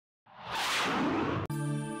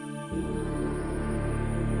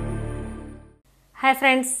Hi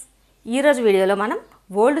friends, ఈరోజు వీడియోలో మనం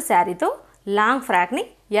ఓల్డ్ శారీతో లాంగ్ ఫ్రాక్ని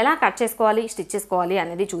ఎలా కట్ చేసుకోవాలి, స్టిచ్ చేసుకోవాలి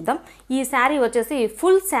అనేది చూద్దాం. ఈ శారీ వచ్చేసి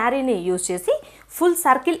ఫుల్ శారీని యూజ్ చేసి ఫుల్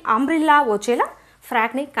సర్కిల్ అంబ్రిల్లా వచ్చేలా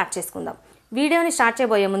ఫ్రాక్ని కట్ చేసుకుందాం. వీడియోని స్టార్ట్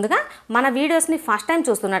చేయబోయే ముందుగా మన వీడియోస్ని ఫస్ట్ టైం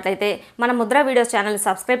చూస్తున్నట్లయితే మన ముద్ర వీడియోస్ ఛానల్ని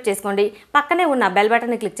సబ్స్క్రైబ్ చేసుకోండి. పక్కనే ఉన్న బెల్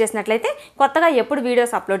బటన్ని క్లిక్ చేసినట్లయితే కొత్తగా ఎప్పుడు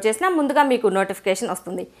వీడియోస్ అప్లోడ్ చేసినా ముందుగా మీకు నోటిఫికేషన్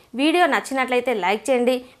వస్తుంది. వీడియో నచ్చినట్లయితే లైక్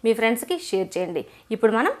చేయండి, మీ ఫ్రెండ్స్కి షేర్ చేయండి.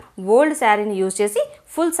 ఇప్పుడు మనం ఓల్డ్ శారీని యూజ్ చేసి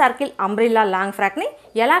ఫుల్ సర్కిల్ అంబ్రిల్లా లాంగ్ ఫ్రాక్ని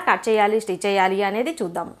ఎలా కట్ చేయాలి, స్టిచ్ చేయాలి అనేది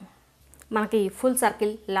చూద్దాము. మనకి ఫుల్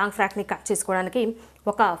సర్కిల్ లాంగ్ ఫ్రాక్ని కట్ చేసుకోవడానికి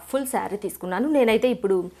ఒక ఫుల్ శారీ తీసుకున్నాను. నేనైతే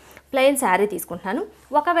ఇప్పుడు ప్లెయిన్ శారీ తీసుకుంటున్నాను.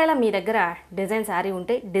 ఒకవేళ మీ దగ్గర డిజైన్ శారీ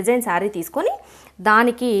ఉంటే డిజైన్ శారీ తీసుకొని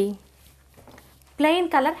దానికి ప్లెయిన్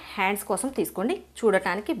కలర్ హ్యాండ్స్ కోసం తీసుకోండి,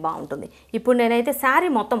 చూడటానికి బాగుంటుంది. ఇప్పుడు నేనైతే శారీ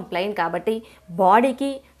మొత్తం ప్లెయిన్ కాబట్టి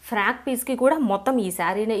బాడీకి ఫ్రాక్ పీస్కి కూడా మొత్తం ఈ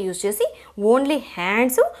శారీనే యూజ్ చేసి ఓన్లీ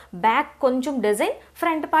హ్యాండ్స్, బ్యాక్ కొంచెం డిజైన్,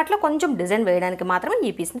 ఫ్రంట్ పార్ట్లో కొంచెం డిజైన్ వేయడానికి మాత్రమే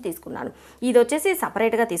ఈ పీస్ని తీసుకున్నాను. ఇది వచ్చేసి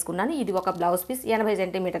సపరేట్గా తీసుకున్నాను. ఇది ఒక బ్లౌజ్ పీస్ 80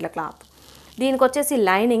 సెంటీమీటర్ల క్లాత్. దీనికి వచ్చేసి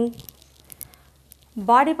లైనింగ్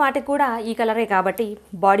బాడీ పార్ట్కి కూడా ఈ కలరే కాబట్టి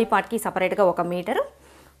బాడీ పార్ట్కి సపరేట్గా 1 మీటరు,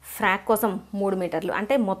 ఫ్రాక్ కోసం 3 మీటర్లు,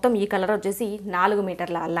 అంటే మొత్తం ఈ కలర్ వచ్చేసి 4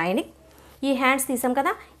 మీటర్ల లైనింగ్. ఈ హ్యాండ్స్ తీసాం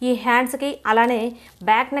కదా, ఈ హ్యాండ్స్కి అలానే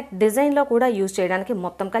బ్యాక్ నెక్ డిజైన్లో కూడా యూజ్ చేయడానికి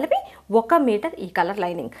మొత్తం కలిపి 1 మీటర్ ఈ కలర్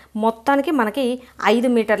లైనింగ్. మొత్తానికి మనకి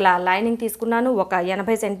 5 మీటర్ల లైనింగ్ తీసుకున్నాను. ఒక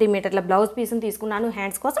 80 సెంటీమీటర్ల బ్లౌజ్ పీస్ని తీసుకున్నాను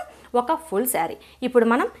హ్యాండ్స్ కోసం, ఒక ఫుల్ శారీ. ఇప్పుడు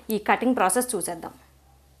మనం ఈ కటింగ్ ప్రాసెస్ చూసేద్దాం.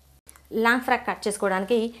 లాంగ్ ఫ్రాక్ కట్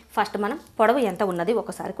చేసుకోవడానికి ఫస్ట్ మనం పొడవు ఎంత ఉన్నది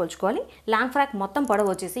ఒకసారి కొలుచుకోవాలి. లాంగ్ ఫ్రాక్ మొత్తం పొడవు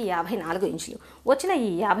వచ్చేసి 54 ఇంచులు. వచ్చిన ఈ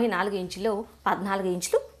 54 ఇంచులో 14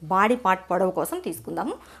 ఇంచులు బాడీ పార్ట్ పొడవు కోసం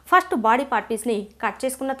తీసుకుందాము. ఫస్ట్ బాడీ పార్ట్ పీస్ని కట్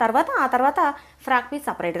చేసుకున్న తర్వాత ఆ తర్వాత ఫ్రాక్ పీస్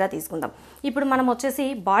సపరేట్గా తీసుకుందాం. ఇప్పుడు మనం వచ్చేసి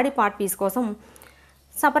బాడీ పార్ట్ పీస్ కోసం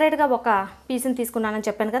సపరేట్గా ఒక పీస్ని తీసుకున్నానని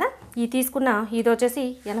చెప్పాను కదా, ఈ తీసుకున్న ఇది వచ్చేసి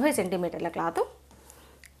 80 సెంటీమీటర్ల క్లాత్.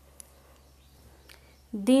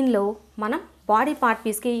 దీనిలో మనం బాడీ పార్ట్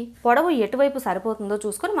పీస్కి పొడవు ఎటువైపు సరిపోతుందో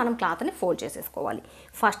చూసుకొని మనం క్లాత్ని ఫోల్డ్ చేసేసుకోవాలి.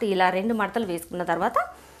 ఫస్ట్ ఇలా 2 మడతలు వేసుకున్న తర్వాత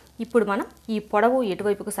ఇప్పుడు మనం ఈ పొడవు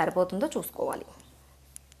ఎటువైపుకు సరిపోతుందో చూసుకోవాలి.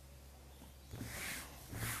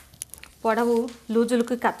 పొడవు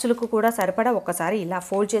లూజులకు ఖర్చులకు కూడా సరిపడా ఒకసారి ఇలా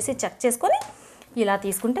ఫోల్డ్ చేసి చెక్ చేసుకొని ఇలా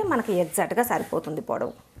తీసుకుంటే మనకి ఎగ్జాక్ట్గా సరిపోతుంది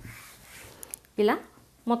పొడవు. ఇలా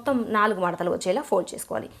మొత్తం 4 మడతలు వచ్చేలా ఫోల్డ్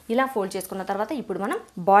చేసుకోవాలి. ఇలా ఫోల్డ్ చేసుకున్న తర్వాత ఇప్పుడు మనం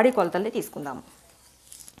బాడీ కొలతల్ని తీసుకుందాము.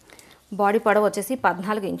 బాడీ పొడవు వచ్చేసి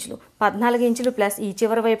 14 ఇంచులు. 14 ఇంచులు ప్లస్ ఈ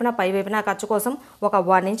చివరి వైపున పై వైపున ఖర్చు కోసం ఒక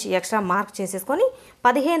 1 ఇంచ్ ఎక్స్ట్రా మార్క్ చేసేసుకొని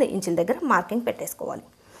 15 ఇంచుల దగ్గర మార్కింగ్ పెట్టేసుకోవాలి.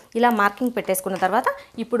 ఇలా మార్కింగ్ పెట్టేసుకున్న తర్వాత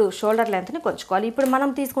ఇప్పుడు షోల్డర్ లెంత్ని కొలుచుకోవాలి. ఇప్పుడు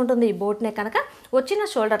మనం తీసుకుంటుంది ఈ బోట్ నెక్ కనుక వచ్చిన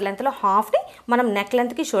షోల్డర్ లెంత్లో హాఫ్ని మనం నెక్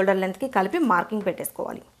లెంత్కి షోల్డర్ లెంత్కి కలిపి మార్కింగ్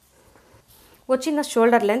పెట్టేసుకోవాలి. వచ్చిన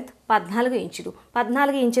షోల్డర్ లెంత్ 14 ఇంచులు.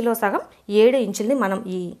 14 ఇంచులో సగం 7 ఇంచుల్ని మనం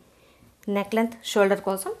ఈ నెక్ లెంత్ షోల్డర్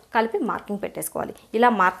కోసం కలిపి మార్కింగ్ పెట్టేసుకోవాలి. ఇలా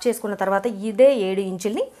మార్క్ చేసుకున్న తర్వాత ఇదే 7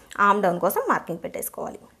 ఇంచుల్ని ఆర్మ్ డౌన్ కోసం మార్కింగ్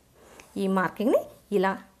పెట్టేసుకోవాలి. ఈ మార్కింగ్ని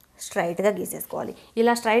ఇలా స్ట్రైట్గా గీసేసుకోవాలి.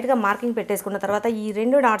 ఇలా స్ట్రైట్గా మార్కింగ్ పెట్టేసుకున్న తర్వాత ఈ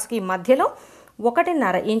 2 డాట్స్కి మధ్యలో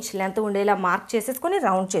 1.5 ఇంచ్ లెంత్ ఉండేలా మార్క్ చేసేసుకొని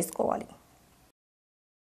రౌండ్ చేసుకోవాలి.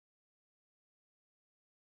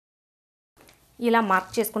 ఇలా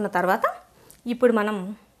మార్క్ చేసుకున్న తర్వాత ఇప్పుడు మనం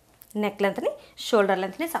నెక్ లెంత్ని షోల్డర్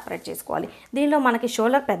లెంత్ని సపరేట్ చేసుకోవాలి. దీనిలో మనకి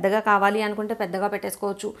షోల్డర్ పెద్దగా కావాలి అనుకుంటే పెద్దగా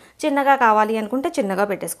పెట్టేసుకోవచ్చు, చిన్నగా కావాలి అనుకుంటే చిన్నగా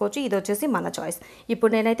పెట్టేసుకోవచ్చు. ఇది వచ్చేసి మన చాయిస్.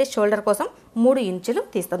 ఇప్పుడు నేనైతే షోల్డర్ కోసం 3 ఇంచులు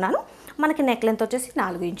తీస్తున్నాను. మనకి నెక్ లెంత్ వచ్చేసి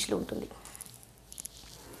 4 ఇంచులు ఉంటుంది.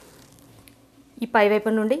 ఈ పై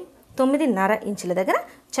వైపు నుండి 9.5 ఇంచుల దగ్గర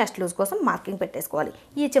చెస్ట్ లూజ్ కోసం మార్కింగ్ పెట్టేసుకోవాలి.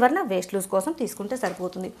 ఈ చివరన వేస్ట్ లూజ్ కోసం తీసుకుంటే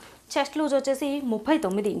సరిపోతుంది. చెస్ట్ లూజ్ వచ్చేసి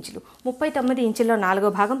 39 ఇంచులు. 39 ఇంచుల్లో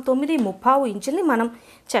 4వ భాగం 9.5 ఇంచుల్ని మనం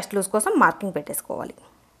చెస్ట్ లూజ్ కోసం మార్కింగ్ పెట్టేసుకోవాలి.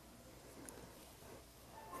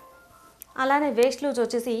 అలానే వేస్ట్ లూజ్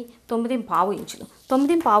వచ్చేసి 9.5 ఇంచులు.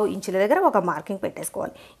 9.5 ఇంచుల దగ్గర ఒక మార్కింగ్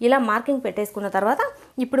పెట్టేసుకోవాలి. ఇలా మార్కింగ్ పెట్టేసుకున్న తర్వాత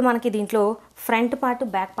ఇప్పుడు మనకి దీంట్లో ఫ్రంట్ పార్ట్,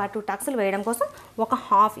 బ్యాక్ పార్ట్ టక్స్లు వేయడం కోసం ఒక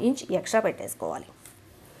 1/2 ఇంచ్ ఎక్స్ట్రా పెట్టేసుకోవాలి.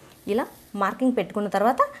 ఇలా మార్కింగ్ పెట్టుకున్న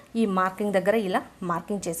తర్వాత ఈ మార్కింగ్ దగ్గర ఇలా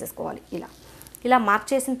మార్కింగ్ చేసేసుకోవాలి. ఇలా మార్క్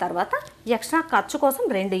చేసిన తర్వాత ఎక్స్ట్రా ఖర్చు కోసం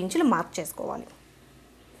 2 ఇంచులు మార్క్ చేసుకోవాలి.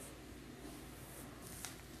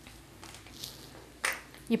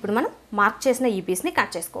 ఇప్పుడు మనం మార్క్ చేసిన ఈ పీస్ని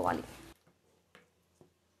కట్ చేసుకోవాలి.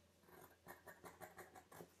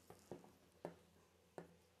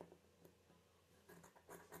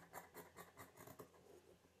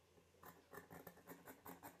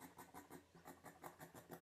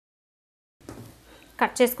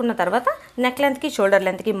 కట్ చేసుకున్న తర్వాత నెక్ లెంత్కి షోల్డర్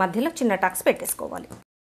లెంత్కి మధ్యలో చిన్న టక్స్ పెట్టేసుకోవాలి.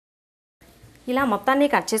 ఇలా మొత్తాన్ని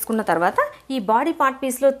కట్ చేసుకున్న తర్వాత ఈ బాడీ పార్ట్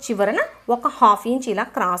పీస్లో చివరన ఒక 1/2 ఇంచ్ ఇలా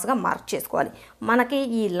క్రాస్గా మార్క్ చేసుకోవాలి. మనకి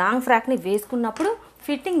ఈ లాంగ్ ఫ్రాక్ని వేసుకున్నప్పుడు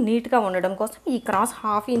ఫిట్టింగ్ నీట్గా ఉండడం కోసం ఈ క్రాస్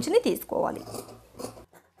 1/2 ఇంచ్ని తీసుకోవాలి.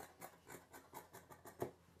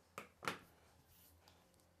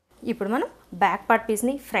 ఇప్పుడు మనం బ్యాక్ పార్ట్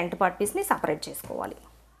పీస్ని ఫ్రంట్ పార్ట్ పీస్ని సపరేట్ చేసుకోవాలి.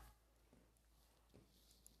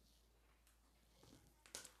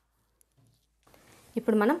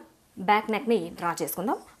 ఇప్పుడు మనం బ్యాక్ నెక్ని డ్రా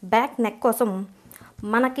చేసుకుందాం. బ్యాక్ నెక్ కోసం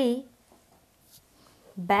మనకి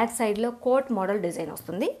బ్యాక్ సైడ్లో కోట్ మోడల్ డిజైన్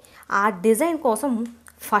వస్తుంది. ఆ డిజైన్ కోసం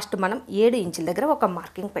ఫస్ట్ మనం 7 ఇంచుల దగ్గర ఒక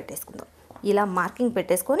మార్కింగ్ పెట్టేసుకుందాం. ఇలా మార్కింగ్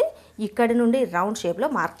పెట్టేసుకొని ఇక్కడి నుండి రౌండ్ షేప్లో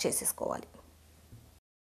మార్క్ చేసేసుకోవాలి.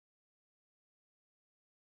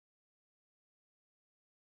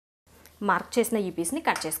 మార్క్ చేసిన ఈ పీస్ని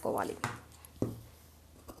కట్ చేసుకోవాలి.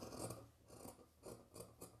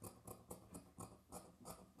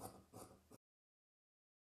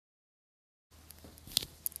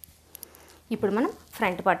 ఇప్పుడు మనం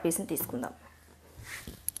ఫ్రంట్ పార్ట్ పీస్ని తీసుకుందాం.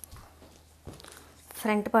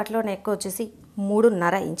 ఫ్రంట్ పార్ట్లో నెక్ వచ్చేసి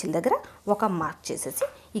 3.5 ఇంచుల దగ్గర ఒక మార్క్ చేసేసి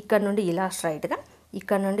ఇక్కడ నుండి ఇలా స్ట్రైట్గా,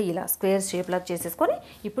 ఇక్కడ నుండి ఇలా స్క్వేర్ షేప్లో చేసేసుకొని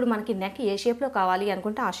ఇప్పుడు మనకి నెక్ ఏ షేప్లో కావాలి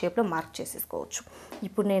అనుకుంటే ఆ షేప్లో మార్క్ చేసేసుకోవచ్చు.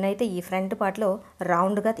 ఇప్పుడు నేనైతే ఈ ఫ్రంట్ పార్ట్లో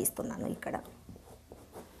రౌండ్గా తీస్తున్నాను. ఇక్కడ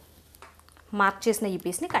మార్క్ చేసిన ఈ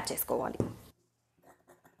పీస్ని కట్ చేసుకోవాలి.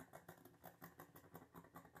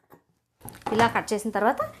 ఇలా కట్ చేసిన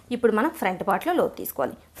తర్వాత ఇప్పుడు మనం ఫ్రంట్ పార్ట్లో లోతు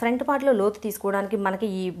తీసుకోవాలి. ఫ్రంట్ పార్ట్లో లోతు తీసుకోవడానికి మనకి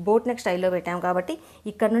ఈ బోట్ నెక్ స్టైల్లో పెట్టాం కాబట్టి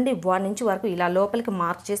ఇక్కడ నుండి 1 ఇంచ్ వరకు ఇలా లోపలికి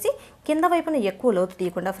మార్క్ చేసి కింద వైపున ఎక్కువ లోతు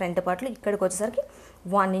తీయకుండా ఫ్రంట్ పార్ట్లో ఇక్కడికి వచ్చేసరికి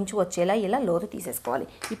 1 ఇంచ్ వచ్చేలా ఇలా లోతు తీసేసుకోవాలి.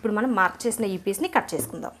 ఇప్పుడు మనం మార్క్ చేసిన ఈ పీస్ని కట్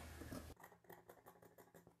చేసుకుందాం.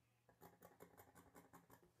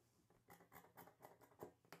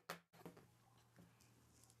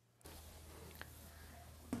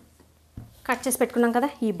 కట్ చేసి పెట్టుకున్నాం కదా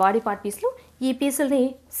ఈ బాడీ పార్ట్ పీస్లు. ఈ పీసుల్ని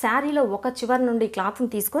శారీలో ఒక చివరి నుండి క్లాత్ని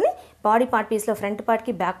తీసుకొని బాడీ పార్ట్ పీస్లో ఫ్రంట్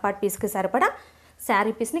పార్ట్కి బ్యాక్ పార్ట్ పీస్కి సరిపడా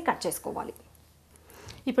శారీ పీస్ని కట్ చేసుకోవాలి.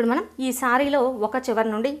 ఇప్పుడు మనం ఈ శారీలో ఒక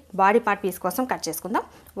చివరి నుండి బాడీ పార్ట్ పీస్ కోసం కట్ చేసుకుందాం.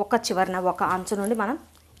 ఒక చివరన ఒక అంచు నుండి మనం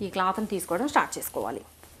ఈ క్లాత్ని తీసుకోవడం స్టార్ట్ చేసుకోవాలి.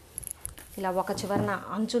 ఇలా ఒక చివరన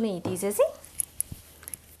అంచుని తీసేసి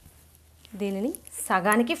దీనిని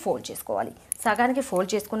సగానికి ఫోల్డ్ చేసుకోవాలి. సగానికి ఫోల్డ్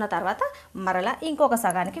చేసుకున్న తర్వాత మరలా ఇంకొక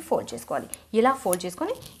సగానికి ఫోల్డ్ చేసుకోవాలి. ఇలా ఫోల్డ్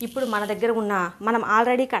చేసుకొని ఇప్పుడు మన దగ్గర ఉన్న మనం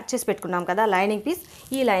ఆల్రెడీ కట్ చేసి పెట్టుకున్నాం కదా లైనింగ్ పీస్,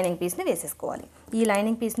 ఈ లైనింగ్ పీస్ని వేసేసుకోవాలి. ఈ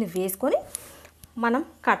లైనింగ్ పీస్ని వేసుకొని మనం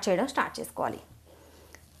కట్ చేయడం స్టార్ట్ చేసుకోవాలి.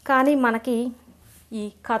 కానీ మనకి ఈ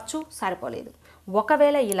ఖర్చు సరిపోలేదు.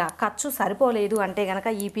 ఒకవేళ ఇలా ఖర్చు సరిపోలేదు అంటే కనుక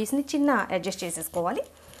ఈ పీస్ని చిన్న అడ్జస్ట్ చేసేసుకోవాలి.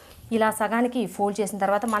 ఇలా సగానికి ఫోల్డ్ చేసిన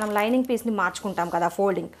తర్వాత మనం లైనింగ్ పీస్ని మార్చుకుంటాం కదా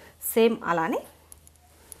ఫోల్డింగ్, సేమ్ అలానే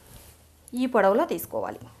ఈ పొడవులో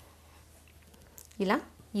తీసుకోవాలి. ఇలా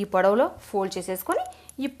ఈ పొడవులో ఫోల్డ్ చేసేసుకొని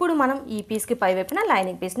ఇప్పుడు మనం ఈ పీస్కి పై వైపున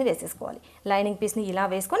లైనింగ్ పీస్ని వేసేసుకోవాలి. లైనింగ్ పీస్ని ఇలా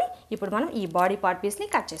వేసుకొని ఇప్పుడు మనం ఈ బాడీ పార్ట్ పీస్ని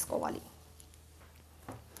కట్ చేసుకోవాలి.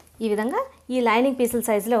 ఈ విధంగా ఈ లైనింగ్ పీసుల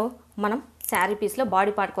సైజులో మనం శారీ పీస్లో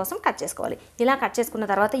బాడీ పార్ట్ కోసం కట్ చేసుకోవాలి. ఇలా కట్ చేసుకున్న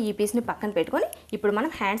తర్వాత ఈ పీస్ని పక్కన పెట్టుకొని ఇప్పుడు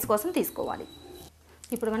మనం హ్యాండ్స్ కోసం తీసుకోవాలి.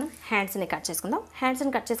 ఇప్పుడు మనం హ్యాండ్స్ని కట్ చేసుకుందాం.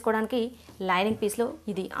 హ్యాండ్స్ని కట్ చేసుకోవడానికి లైనింగ్ పీస్లో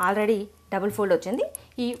ఇది ఆల్రెడీ డబుల్ ఫోల్డ్ వచ్చింది.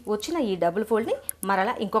 ఈ వచ్చిన ఈ డబుల్ ఫోల్డ్ని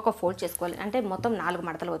మరలా ఇంకొక ఫోల్డ్ చేసుకోవాలి. అంటే మొత్తం 4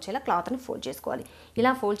 మడతలు వచ్చేలా క్లాత్ని ఫోల్డ్ చేసుకోవాలి.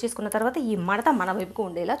 ఇలా ఫోల్డ్ చేసుకున్న తర్వాత ఈ మడత మన వైపుకు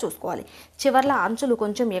ఉండేలా చూసుకోవాలి. చివర్ల అంచులు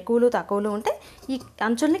కొంచెం ఎక్కువలు తక్కువలు ఉంటే ఈ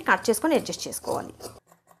అంచుల్ని కట్ చేసుకొని అడ్జస్ట్ చేసుకోవాలి.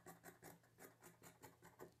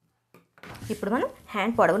 ఇప్పుడు మనం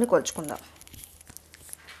హ్యాండ్ పొడవుని కొలుచుకుందాం.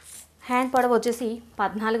 హ్యాండ్ పొడవు వచ్చేసి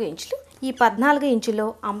 14 ఇంచులు. ఈ 14 ఇంచుల్లో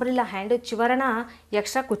అంబ్రెల్లా హ్యాండ్ చివరన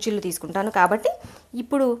ఎక్స్ట్రా కుర్చీలు తీసుకుంటాను కాబట్టి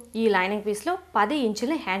ఇప్పుడు ఈ లైనింగ్ పీస్లో 10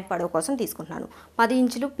 ఇంచులు హ్యాండ్ పొడవు కోసం తీసుకుంటున్నాను. 10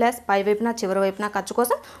 ఇంచులు ప్లస్ పై వైపున చివరి వైపున ఖర్చు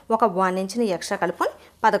కోసం ఒక 1 ఇంచుని ఎక్స్ట్రా కలుపుకొని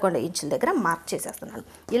 11 ఇంచుల దగ్గర మార్క్ చేసేస్తున్నాను.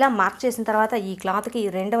 ఇలా మార్క్ చేసిన తర్వాత ఈ క్లాత్కి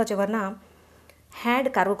రెండవ చివరన హ్యాండ్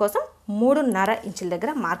కర్వ్ కోసం 3.5 ఇంచుల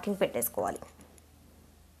దగ్గర మార్కింగ్ పెట్టేసుకోవాలి.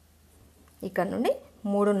 ఇక్కడ నుండి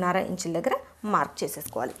 3.5 ఇంచుల దగ్గర మార్క్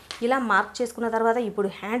చేసేసుకోవాలి. ఇలా మార్క్ చేసుకున్న తర్వాత ఇప్పుడు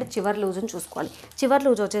హ్యాండ్ చివరి లూజుని చూసుకోవాలి. చివరి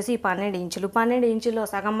లూజ్ వచ్చేసి 12 ఇంచులు. 12 ఇంచుల్లో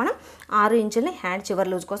సగం మనం 6 ఇంచుల్ని హ్యాండ్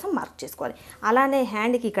చివరి లూజ్ కోసం మార్క్ చేసుకోవాలి. అలానే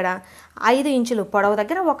హ్యాండ్కి ఇక్కడ 5 ఇంచులు పొడవు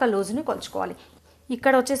దగ్గర ఒక లూజుని కొలుచుకోవాలి.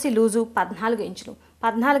 ఇక్కడ వచ్చేసి లూజు 14 ఇంచులు.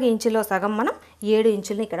 14 ఇంచుల్లో సగం మనం 7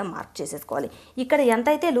 ఇంచుల్ని ఇక్కడ మార్క్ చేసేసుకోవాలి. ఇక్కడ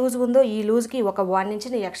ఎంతైతే లూజ్ ఉందో ఈ లూజ్కి ఒక 1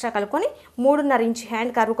 ఇంచుని ఎక్స్ట్రా కలుపుకొని 3.5 ఇంచు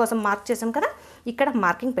హ్యాండ్ కర్వ్ కోసం మార్క్ చేసాం కదా, ఇక్కడ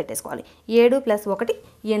మార్కింగ్ పెట్టేసుకోవాలి. 7 + 1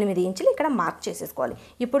 8 ఇంచులు ఇక్కడ మార్క్ చేసేసుకోవాలి.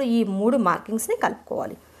 ఇప్పుడు ఈ 3 మార్కింగ్స్ని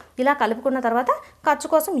కలుపుకోవాలి. ఇలా కలుపుకున్న తర్వాత ఖర్చు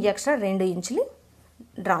కోసం ఎక్స్ట్రా 2 ఇంచులు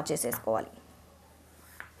డ్రా చేసేసుకోవాలి.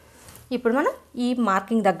 ఇప్పుడు మనం ఈ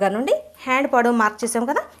మార్కింగ్ దగ్గర నుండి హ్యాండ్ పొడవు మార్క్ చేసాం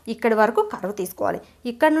కదా, ఇక్కడి వరకు కర్వ్ తీసుకోవాలి.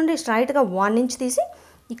 ఇక్కడ నుండి స్ట్రైట్గా 1 ఇంచ్ తీసి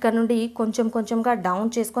ఇక్కడ నుండి కొంచెం కొంచెంగా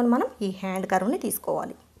డౌన్ చేసుకొని మనం ఈ హ్యాండ్ కర్వ్ని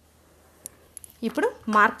తీసుకోవాలి. ఇప్పుడు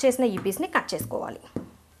మార్క్ చేసిన ఈ పీస్ని కట్ చేసుకోవాలి.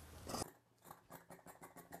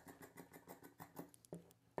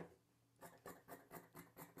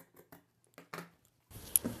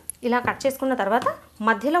 ఇలా కట్ చేసుకున్న తర్వాత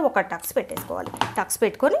మధ్యలో ఒక టక్స్ పెట్టేసుకోవాలి. టక్స్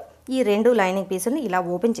పెట్టుకొని ఈ 2 లైనింగ్ పీసుని ఇలా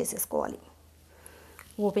ఓపెన్ చేసేసుకోవాలి.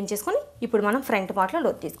 ఓపెన్ చేసుకొని ఇప్పుడు మనం ఫ్రంట్ పార్ట్లో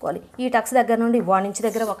లోతు తీసుకోవాలి. ఈ టక్స్ దగ్గర నుండి 1 ఇంచ్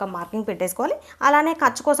దగ్గర ఒక మార్కింగ్ పెట్టేసుకోవాలి. అలానే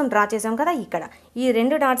ఖర్చు కోసం డ్రా చేసాం కదా, ఇక్కడ ఈ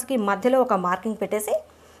 2 డాట్స్కి మధ్యలో ఒక మార్కింగ్ పెట్టేసి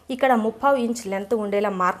ఇక్కడ 30 ఇంచ్ లెంత్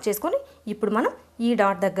ఉండేలా మార్క్ చేసుకొని ఇప్పుడు మనం ఈ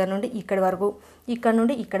డాట్ దగ్గర నుండి ఇక్కడి వరకు, ఇక్కడ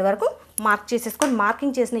నుండి ఇక్కడి వరకు మార్క్ చేసేసుకొని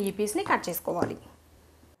మార్కింగ్ చేసిన ఈ పీస్ని కట్ చేసుకోవాలి.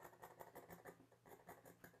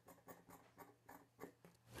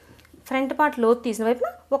 ఫ్రంట్ పార్ట్ లోతు తీసిన వైపున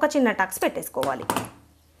ఒక చిన్న టక్స్ పెట్టేసుకోవాలి.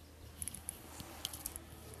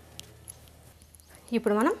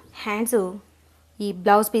 ఇప్పుడు మనం హ్యాండ్స్ ఈ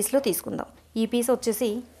బ్లౌజ్ పీస్లో తీసుకుందాం. ఈ పీస్ వచ్చేసి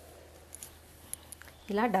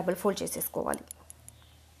ఇలా డబుల్ ఫోల్డ్ చేసేసుకోవాలి.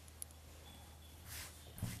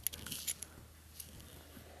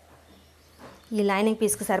 ఈ లైనింగ్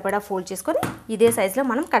పీస్కి సరిపడా ఫోల్డ్ చేసుకొని ఇదే సైజులో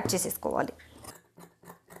మనం కట్ చేసేసుకోవాలి.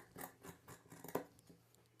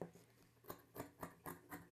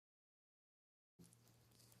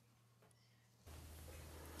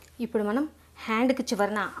 ఇప్పుడు మనం హ్యాండ్కి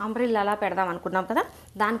చివరన అంబ్రెల్లా అలా పెడదాం అనుకున్నాం కదా,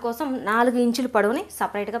 దానికోసం 4 ఇంచుల పొడవుని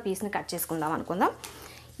సపరేట్గా పీస్ని కట్ చేసుకుందాం అనుకుందాం.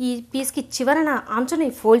 ఈ పీస్కి చివరన అంచుని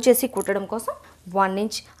ఫోల్డ్ చేసి కుట్టడం కోసం 1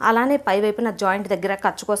 ఇంచ్, అలానే పై వైపున జాయింట్ దగ్గర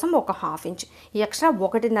ఖర్చు కోసం ఒక 1/2 ఇంచ్, ఎక్స్ట్రా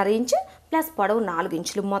 1.5 ఇంచ్ ప్లస్ పొడవు 4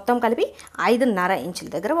 ఇంచులు, మొత్తం కలిపి 5.5 ఇంచుల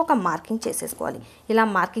దగ్గర ఒక మార్కింగ్ చేసేసుకోవాలి. ఇలా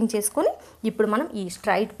మార్కింగ్ చేసుకొని ఇప్పుడు మనం ఈ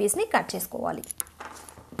స్ట్రైట్ పీస్ని కట్ చేసుకోవాలి.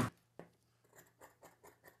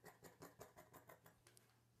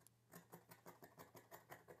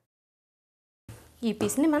 ఈ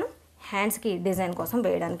పీస్ని మనం హ్యాండ్స్కి డిజైన్ కోసం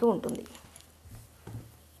వేయడానికి ఉంటుంది.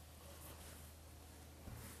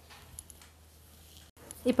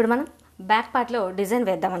 ఇప్పుడు మనం బ్యాక్ పార్ట్లో డిజైన్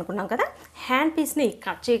వేద్దాం అనుకున్నాం కదా, హ్యాండ్ పీస్ని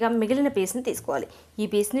కట్ చేయగా మిగిలిన పీస్ని తీసుకోవాలి. ఈ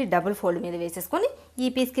పీస్ని డబుల్ ఫోల్డ్ మీద వేసేసుకొని ఈ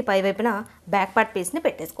పీస్కి పై వైపున బ్యాక్ పార్ట్ పీస్ని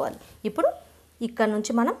పెట్టేసుకోవాలి. ఇప్పుడు ఇక్కడ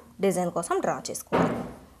నుంచి మనం డిజైన్ కోసం డ్రా చేసుకోవాలి.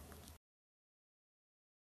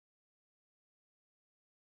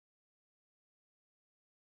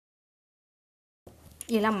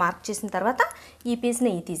 ఇలా మార్క్ చేసిన తర్వాత ఈ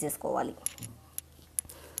పీస్ని తీసేసుకోవాలి.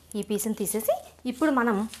 ఈ పీస్ని తీసేసి ఇప్పుడు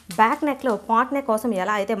మనం బ్యాక్ నెక్లో పాట్ నెక్ కోసం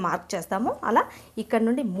ఎలా అయితే మార్క్ చేస్తామో అలా ఇక్కడ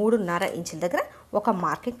నుండి 3.5 ఇంచుల దగ్గర ఒక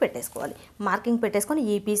మార్కింగ్ పెట్టేసుకోవాలి. మార్కింగ్ పెట్టేసుకొని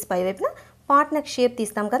ఈ పీస్ పై వైపున పాట్ నెక్ షేప్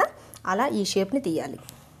తీస్తాం కదా, అలా ఈ షేప్ని తీయాలి.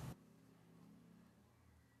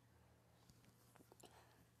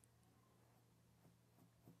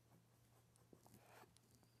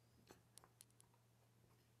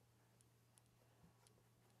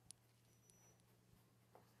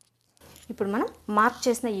 ఇప్పుడు మనం మార్క్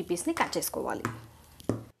చేసిన ఈ పీస్ని కట్ చేసుకోవాలి.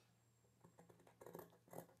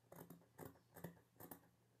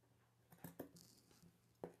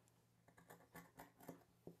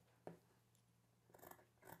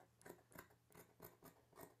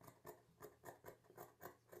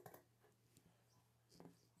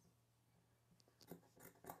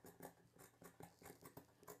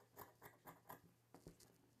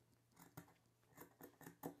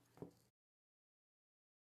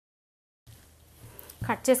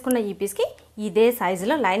 కట్ చేసుకున్న ఈ పీస్కి ఇదే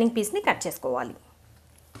సైజులో లైనింగ్ పీస్ని కట్ చేసుకోవాలి.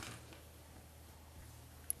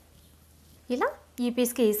 ఇలా ఈ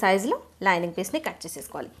పీస్కి ఈ సైజులో లైనింగ్ పీస్ని కట్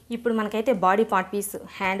చేసేసుకోవాలి. ఇప్పుడు మనకైతే body part piece,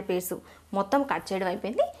 hand piece మొత్తం కట్ చేయడం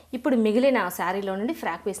అయిపోయింది. ఇప్పుడు మిగిలిన శారీలో నుండి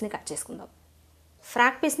ఫ్రాక్ పీస్ని కట్ చేసుకుందాం.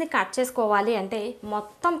 ఫ్రాక్ పీస్ని కట్ చేసుకోవాలి అంటే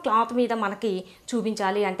మొత్తం క్లాత్ మీద మనకి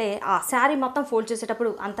చూపించాలి అంటే ఆ శారీ మొత్తం ఫోల్డ్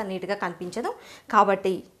చేసేటప్పుడు అంత నీట్గా కనిపించదు.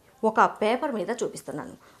 కాబట్టి ఒక పేపర్ మీద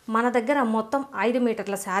చూపిస్తున్నాను. మన దగ్గర మొత్తం 5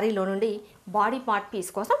 మీటర్ల శారీలో నుండి బాడీ పార్ట్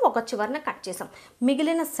పీస్ కోసం ఒక చివరన కట్ చేసాం.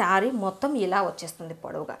 మిగిలిన శారీ మొత్తం ఇలా వచ్చేస్తుంది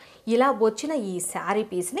పొడవుగా. ఇలా వచ్చిన ఈ శారీ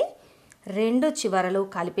పీస్ని 2 చివరలు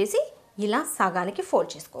కలిపేసి ఇలా సగానికి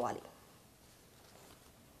ఫోల్డ్ చేసుకోవాలి.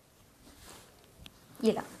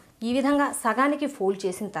 ఇలా ఈ విధంగా సగానికి ఫోల్డ్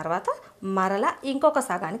చేసిన తర్వాత మరలా ఇంకొక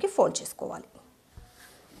సగానికి ఫోల్డ్ చేసుకోవాలి.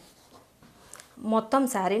 మొత్తం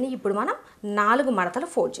శారీని ఇప్పుడు మనం 4 మడతలు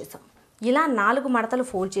ఫోల్డ్ చేసాం. ఇలా 4 మడతలు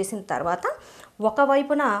ఫోల్డ్ చేసిన తర్వాత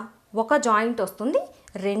ఒకవైపున ఒక జాయింట్ వస్తుంది,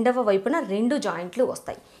 రెండవ వైపున 2 జాయింట్లు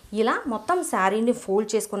వస్తాయి. ఇలా మొత్తం శారీని ఫోల్డ్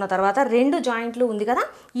చేసుకున్న తర్వాత 2 జాయింట్లు ఉంది కదా,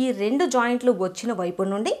 ఈ 2 జాయింట్లు వచ్చిన వైపు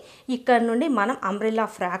నుండి ఇక్కడ నుండి మనం అంబ్రెల్లా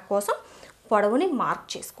ఫ్రాక్ కోసం పొడవుని మార్క్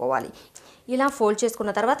చేసుకోవాలి. ఇలా ఫోల్డ్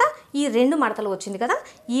చేసుకున్న తర్వాత ఈ 2 మడతలు వచ్చింది కదా,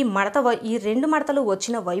 ఈ 2 మడతలు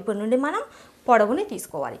వచ్చిన వైపు నుండి మనం పొడవుని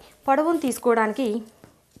తీసుకోవాలి. పొడవుని తీసుకోవడానికి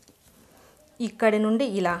ఇక్కడి నుండి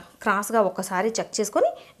ఇలా క్రాస్గా ఒకసారి చెక్ చేసుకొని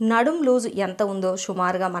నడుం లూజ్ ఎంత ఉందో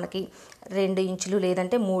సుమారుగా మనకి 2 ఇంచులు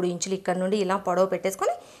లేదంటే 3 ఇంచులు ఇక్కడ నుండి ఇలా పొడవు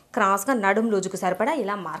పెట్టేసుకొని క్రాస్గా నడుం లూజుకు సరిపడా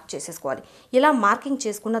ఇలా మార్క్ చేసేసుకోవాలి. ఇలా మార్కింగ్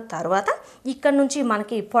చేసుకున్న తర్వాత ఇక్కడ నుంచి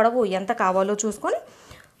మనకి పొడవు ఎంత కావాలో చూసుకొని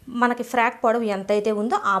మనకి ఫ్రాక్ పొడవు ఎంతైతే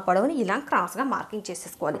ఉందో ఆ పొడవుని ఇలా క్రాస్గా మార్కింగ్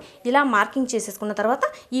చేసేసుకోవాలి. ఇలా మార్కింగ్ చేసేసుకున్న తర్వాత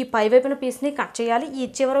ఈ పై వైపున పీస్ని కట్ చేయాలి, ఈ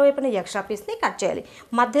చివరి వైపున ఎక్స్ట్రా పీస్ని కట్ చేయాలి.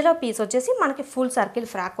 మధ్యలో పీస్ వచ్చేసి మనకి ఫుల్ సర్కిల్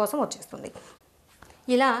ఫ్రాక్ కోసం వచ్చేస్తుంది.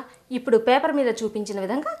 ఇలా ఇప్పుడు పేపర్ మీద చూపించిన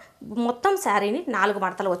విధంగా మొత్తం శారీని 4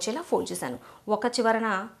 మడతలు వచ్చేలా ఫోల్డ్ చేశాను. ఒక చివరన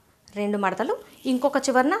 2 మడతలు, ఇంకొక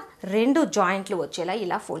చివరన 2 జాయింట్లు వచ్చేలా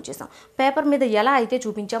ఇలా ఫోల్డ్ చేసాం. పేపర్ మీద ఎలా అయితే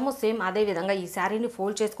చూపించామో సేమ్ అదే విధంగా ఈ శారీని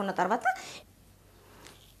ఫోల్డ్ చేసుకున్న తర్వాత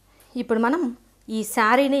ఇప్పుడు మనం ఈ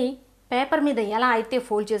శారీని పేపర్ మీద ఎలా అయితే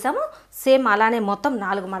ఫోల్డ్ చేసామో సేమ్ అలానే మొత్తం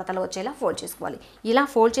 4 మడతలు వచ్చేలా ఫోల్డ్ చేసుకోవాలి. ఇలా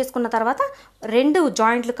ఫోల్డ్ చేసుకున్న తర్వాత 2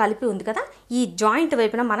 జాయింట్లు కలిపి ఉంది కదా, ఈ జాయింట్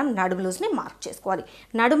వైపున మనం నడుము లూజ్ని మార్క్ చేసుకోవాలి.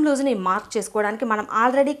 నడుము లూజ్ని మార్క్ చేసుకోవడానికి మనం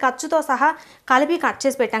ఆల్రెడీ ఖర్చుతో సహా కలిపి కట్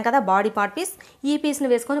చేసి పెట్టాం కదా బాడీ పార్ట్ పీస్, ఈ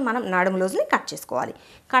పీస్ని వేసుకొని మనం నడుము లూజ్ని కట్ చేసుకోవాలి.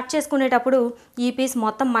 కట్ చేసుకునేటప్పుడు ఈ పీస్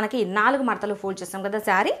మొత్తం మనకి 4 మడతలు ఫోల్డ్ చేస్తాం కదా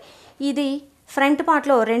శారీ, ఇది ఫ్రంట్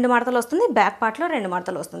పార్ట్లో 2 మడతలు వస్తుంది, బ్యాక్ పార్ట్లో 2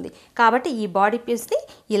 మడతలు వస్తుంది. కాబట్టి ఈ బాడీ పీస్ని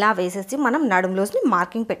ఇలా వేసేసి మనం నడుము లూజ్ని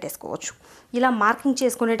మార్కింగ్ పెట్టేసుకోవచ్చు. ఇలా మార్కింగ్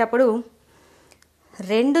చేసుకునేటప్పుడు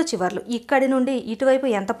 2 చివర్లు ఇక్కడి నుండి ఇటువైపు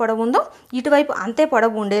ఎంత పొడవు ఉందో ఇటువైపు అంతే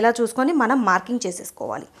పొడవు ఉండేలా చూసుకొని మనం మార్కింగ్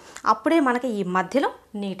చేసేసుకోవాలి. అప్పుడే మనకి ఈ మధ్యలో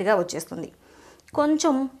నీట్గా వచ్చేస్తుంది.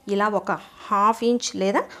 కొంచెం ఇలా ఒక 1/2 ఇంచ్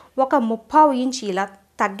లేదా ఒక 3/4 ఇంచ్ ఇలా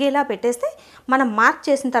తగ్గేలా పెట్టేస్తే మనం మార్క్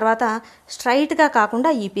చేసిన తర్వాత స్ట్రైట్గా కాకుండా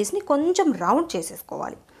ఈ పీస్ని కొంచెం రౌండ్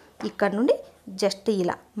చేసేసుకోవాలి. ఇక్కడ నుండి జస్ట్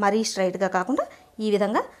ఇలా మరీ స్ట్రైట్గా కాకుండా ఈ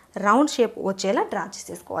విధంగా రౌండ్ షేప్ వచ్చేలా డ్రా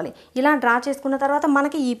చేసేసుకోవాలి. ఇలా డ్రా చేసుకున్న తర్వాత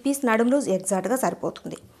మనకి ఈ పీస్ నడుము లూజ్ ఎగ్జాక్ట్గా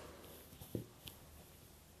సరిపోతుంది.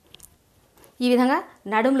 ఈ విధంగా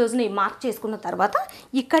నడుము లూజ్ని మార్క్ చేసుకున్న తర్వాత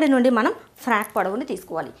ఇక్కడి నుండి మనం ఫ్రాక్ పొడవుని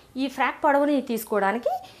తీసుకోవాలి. ఈ ఫ్రాక్ పొడవుని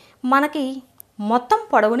తీసుకోవడానికి మనకి మొత్తం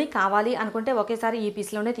పొడవుని కావాలి అనుకుంటే ఒకేసారి ఈ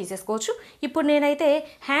పీస్లోనే తీసేసుకోవచ్చు. ఇప్పుడు నేనైతే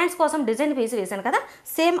హ్యాండ్స్ కోసం డిజైన్ పీస్ వేసాను కదా,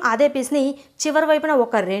 సేమ్ అదే పీస్ని చివరి వైపున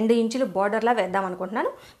ఒక 2 ఇంచులు బార్డర్లా వేద్దాం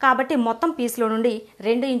అనుకుంటున్నాను. కాబట్టి మొత్తం పీస్లో నుండి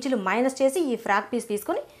 2 ఇంచులు మైనస్ చేసి ఈ ఫ్రాక్ పీస్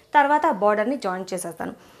తీసుకొని తర్వాత బార్డర్ని జాయిన్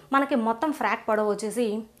చేసేస్తాను. మనకి మొత్తం ఫ్రాక్ పొడవు వచ్చేసి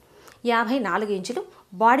 54 ఇంచులు,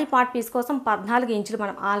 బాడీ పార్ట్ పీస్ కోసం 14 ఇంచులు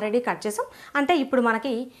మనం ఆల్రెడీ కట్ చేసాం. అంటే ఇప్పుడు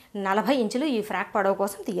మనకి 40 ఇంచులు ఈ ఫ్రాక్ పొడవు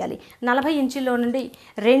కోసం తీయాలి. 40 ఇంచుల్లో నుండి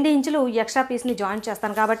 2 ఇంచులు ఎక్స్ట్రా పీస్ని జాయిన్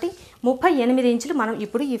చేస్తాను కాబట్టి 38 ఇంచులు మనం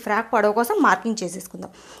ఇప్పుడు ఈ ఫ్రాక్ పొడవు కోసం మార్కింగ్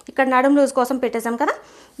చేసేసుకుందాం. ఇక్కడ నడుము లూజ్ కోసం పెట్టేసాం కదా,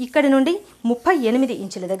 ఇక్కడి నుండి 38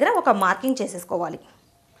 ఇంచుల దగ్గర ఒక మార్కింగ్ చేసేసుకోవాలి.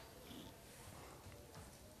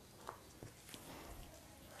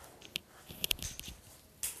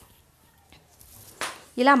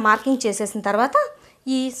 ఇలా మార్కింగ్ చేసేసిన తర్వాత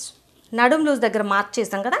ఈ నడుము లూజ్ దగ్గర మార్క్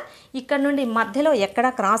చేసాం కదా, ఇక్కడ నుండి మధ్యలో ఎక్కడా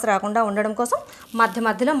క్రాస్ రాకుండా ఉండడం కోసం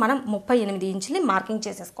మధ్యలో మనం 38 ఇంచుని మార్కింగ్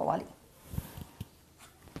చేసేసుకోవాలి.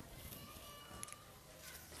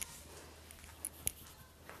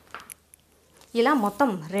 ఇలా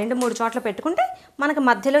మొత్తం 2-3 చోట్ల పెట్టుకుంటే మనకు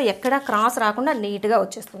మధ్యలో ఎక్కడా క్రాస్ రాకుండా నీట్గా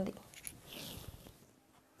వచ్చేస్తుంది.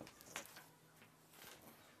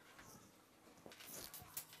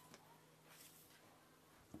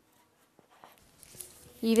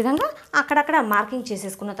 ఈ విధంగా అక్కడక్కడ మార్కింగ్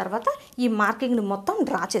చేసేసుకున్న తర్వాత ఈ మార్కింగ్ని మొత్తం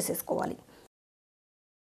డ్రా చేసేసుకోవాలి.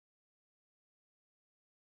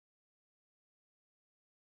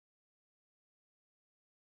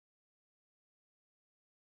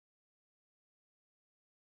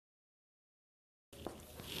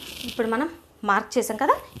 ఇప్పుడు మనం మార్క్ చేసాం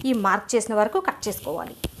కదా, ఈ మార్క్ చేసిన వరకు కట్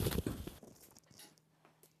చేసుకోవాలి.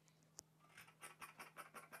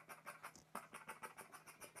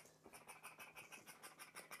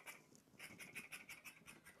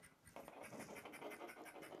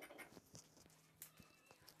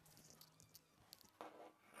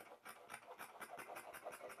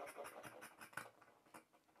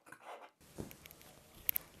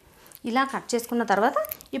 ఇలా కట్ చేసుకున్న తర్వాత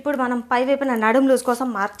ఇప్పుడు మనం పై వైపున నడుము లూజ్ కోసం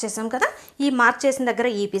మార్క్ చేసాం కదా, ఈ మార్క్ చేసిన దగ్గర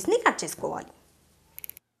ఈ పీస్ని కట్ చేసుకోవాలి.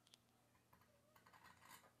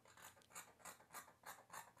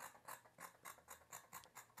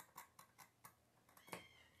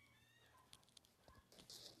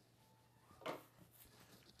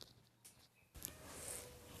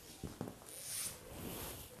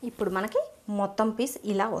 ఇప్పుడు మనకి మొత్తం పీస్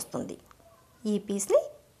ఇలా వస్తుంది. ఈ పీస్ని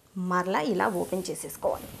మరలా ఇలా ఓపెన్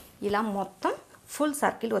చేసేసుకోవాలి. ఇలా మొత్తం ఫుల్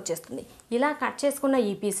సర్కిల్ వచ్చేస్తుంది. ఇలా కట్ చేసుకున్న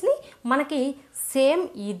ఈ పీస్ని మనకి సేమ్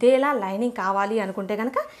ఇదేలా లైనింగ్ కావాలి అనుకుంటే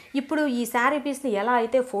కనుక ఇప్పుడు ఈ శారీ పీస్ని ఎలా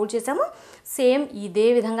అయితే ఫోల్డ్ చేసామో సేమ్ ఇదే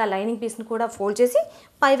విధంగా లైనింగ్ పీస్ని కూడా ఫోల్డ్ చేసి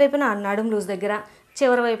పై వైపున నడుము లూజ్ దగ్గర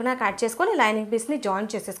చివరి వైపున కట్ చేసుకొని లైనింగ్ పీస్ని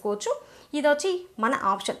జాయిన్ చేసేసుకోవచ్చు. ఇది వచ్చి మన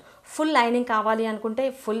ఆప్షన్. ఫుల్ లైనింగ్ కావాలి అనుకుంటే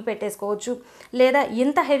ఫుల్ పెట్టేసుకోవచ్చు, లేదా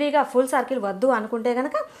ఇంత హెవీగా ఫుల్ సర్కిల్ వద్దు అనుకుంటే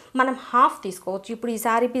కనుక మనం హాఫ్ తీసుకోవచ్చు. ఇప్పుడు ఈ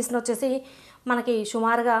శారీ పీస్ని వచ్చేసి మనకి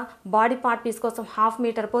సుమారుగా బాడీ పార్ట్ పీస్ కోసం 1/2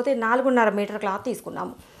 మీటర్ పోతే 4.5 మీటర్ క్లాత్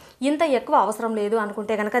తీసుకున్నాము. ఇంత ఎక్కువ అవసరం లేదు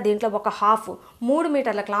అనుకుంటే కనుక దీంట్లో ఒక 3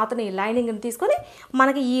 మీటర్ల క్లాత్ని లైనింగ్ని తీసుకొని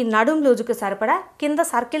మనకి ఈ నడుం లూజుకి సరిపడా కింద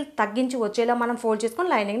సర్కిల్ తగ్గించి వచ్చేలా మనం ఫోల్డ్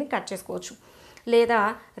చేసుకొని లైనింగ్ని కట్ చేసుకోవచ్చు. లేదా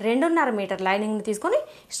 2.5 మీటర్ లైనింగ్ని తీసుకొని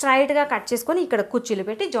స్ట్రైట్గా కట్ చేసుకొని ఇక్కడ కుర్చీలు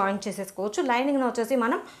పెట్టి జాయింట్ చేసేసుకోవచ్చు. లైనింగ్ని వచ్చేసి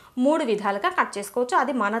మనం 3 విధాలుగా కట్ చేసుకోవచ్చు.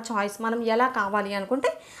 అది మన చాయిస్, మనం ఎలా కావాలి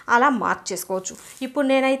అనుకుంటే అలా మార్క్ చేసుకోవచ్చు. ఇప్పుడు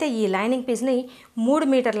నేనైతే ఈ లైనింగ్ పీస్ని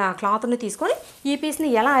 3 మీటర్ల క్లాత్ని తీసుకొని ఈ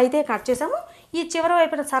పీస్ని ఎలా అయితే కట్ చేసామో ఈ చివరి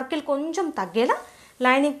వైపున సర్కిల్ కొంచెం తగ్గేలా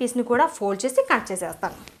లైనింగ్ పీస్ని కూడా ఫోల్డ్ చేసి కట్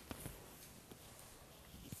చేసేస్తాను.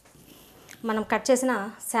 మనం కట్ చేసిన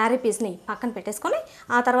శారీ పీస్ని పక్కన పెట్టేసుకొని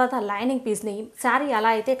ఆ తర్వాత లైనింగ్ పీస్ని శారీ ఎలా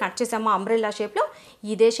అయితే కట్ చేసామో అంబ్రెల్లా షేప్లో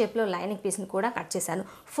ఇదే షేప్లో లైనింగ్ పీస్ని కూడా కట్ చేశాను.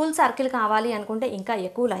 ఫుల్ సర్కిల్ కావాలి అనుకుంటే ఇంకా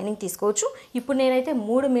ఎక్కువ లైనింగ్ తీసుకోవచ్చు. ఇప్పుడు నేనైతే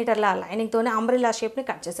 3 మీటర్ల లైనింగ్తోనే అంబ్రెల్లా షేప్ని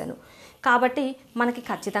కట్ చేశాను కాబట్టి మనకి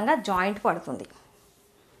ఖచ్చితంగా జాయింట్ పడుతుంది.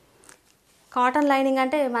 కాటన్ లైనింగ్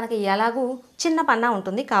అంటే మనకి ఎలాగూ చిన్న పన్నా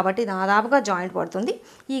ఉంటుంది కాబట్టి దాదాపుగా జాయింట్ పడుతుంది.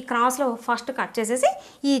 ఈ క్రాస్లో ఫస్ట్ కట్ చేసేసి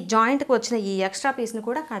ఈ జాయింట్కి వచ్చిన ఈ ఎక్స్ట్రా పీస్ని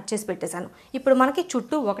కూడా కట్ చేసి పెట్టేశాను. ఇప్పుడు మనకి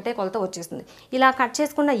చుట్టూ ఒకటే కొలత వచ్చేస్తుంది. ఇలా కట్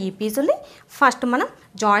చేసుకున్న ఈ పీసుల్ని ఫస్ట్ మనం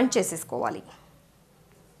జాయింట్ చేసేసుకోవాలి.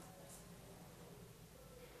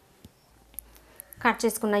 కట్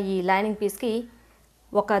చేసుకున్న ఈ లైనింగ్ పీస్కి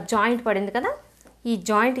ఒక జాయింట్ పడింది కదా, ఈ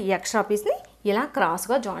జాయింట్ ఎక్స్ట్రా పీస్ని ఇలా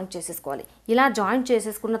క్రాస్గా జాయింట్ చేసేసుకోవాలి. ఇలా జాయింట్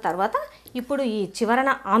చేసేసుకున్న తర్వాత ఇప్పుడు ఈ చివరన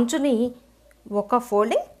అంచుని ఒక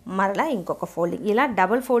ఫోల్డింగ్ మరలా ఇంకొక ఫోల్డింగ్ ఇలా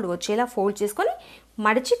డబుల్ ఫోల్డ్ వచ్చేలా ఫోల్డ్ చేసుకొని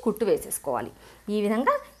మడిచి కుట్టు వేసేసుకోవాలి. ఈ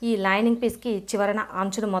విధంగా ఈ లైనింగ్ పీస్కి చివరన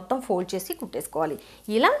అంచుని మొత్తం ఫోల్డ్ చేసి కుట్టేసుకోవాలి.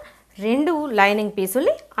 ఇలా 2 లైనింగ్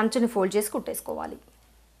పీసుల్ని అంచుని ఫోల్డ్ చేసి కుట్టేసుకోవాలి.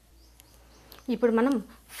 ఇప్పుడు మనం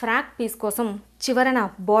ఫ్రాక్ పీస్ కోసం చివరన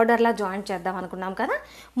బోర్డర్లా జాయింట్ చేద్దాం అనుకున్నాం కదా.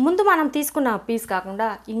 ముందు మనం తీసుకున్న పీస్ కాకుండా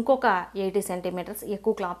ఇంకొక 80 సెంటీమీటర్స్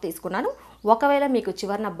ఎక్కువ క్లాత్ తీసుకున్నాను. ఒకవేళ మీకు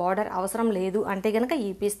చివరన బోర్డర్ అవసరం లేదు అంటే కనుక ఈ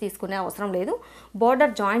పీస్ తీసుకునే అవసరం లేదు.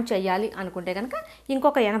 బోర్డర్ జాయింట్ చేయాలి అనుకుంటే కనుక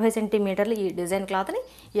ఇంకొక 80 సెంటీమీటర్లు ఈ డిజైన్ క్లాత్ని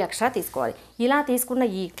ఎక్స్ట్రా తీసుకోవాలి. ఇలా తీసుకున్న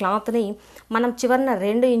ఈ క్లాత్ని మనం చివరన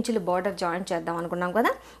 2 ఇంచులు బోర్డర్ జాయింట్ చేద్దాం అనుకున్నాం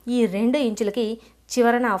కదా. ఈ 2 ఇంచులకి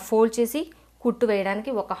చివరన ఫోల్డ్ చేసి కుట్టు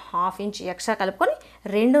వేయడానికి ఒక 1/2 ఇంచ్ ఎక్స్ట్రా కలుపుకొని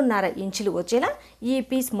 2.5 ఇంచులు వచ్చేలా ఈ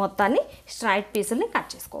పీస్ మొత్తాన్ని స్ట్రైట్ పీసుల్ని కట్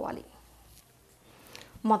చేసుకోవాలి.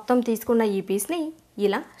 మొత్తం తీసుకున్న ఈ పీస్ని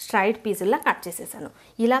ఇలా స్ట్రైట్ పీసుల్లా కట్ చేసేసాను.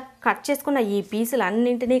 ఇలా కట్ చేసుకున్న ఈ పీసులు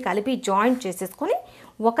అన్నింటినీ కలిపి జాయింట్ చేసేసుకొని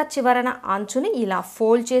ఒక చివరన అంచుని ఇలా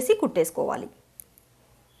ఫోల్డ్ చేసి కుట్టేసుకోవాలి.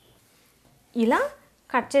 ఇలా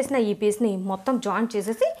కట్ చేసిన ఈ పీస్ని మొత్తం జాయింట్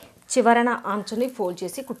చేసేసి చివరన అంచుని ఫోల్డ్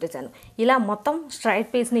చేసి కుట్టేశాను. ఇలా మొత్తం స్ట్రైట్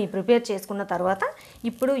పీస్ని ప్రిపేర్ చేసుకున్న తర్వాత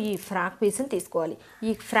ఇప్పుడు ఈ ఫ్రాక్ పీస్ని తీసుకోవాలి.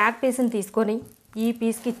 ఈ ఫ్రాక్ పీస్ని తీసుకొని ఈ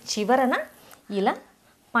పీస్కి చివరన ఇలా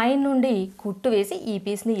పైనుండి కుట్టు వేసి ఈ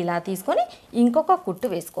పీస్ని ఇలా తీసుకొని ఇంకొక కుట్టు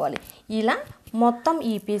వేసుకోవాలి. ఇలా మొత్తం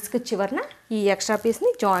ఈ పీస్కి చివరన ఈ ఎక్స్ట్రా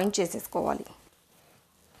పీస్ని జాయింట్ చేసేసుకోవాలి.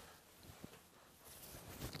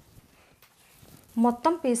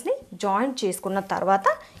 మొత్తం పీస్ని జాయింట్ చేసుకున్న తర్వాత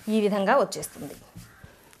ఈ విధంగా వచ్చేస్తుంది.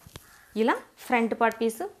 ఇలా front part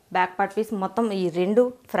piece back part piece మొత్తం ఈ 2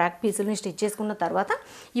 ఫ్రాక్ పీసులని స్టిచ్ చేసుకున్న తర్వాత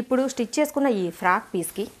ఇప్పుడు స్టిచ్ చేసుకున్న ఈ ఫ్రాక్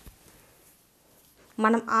పీస్కి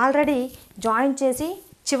మనం ఆల్రెడీ జాయింట్ చేసి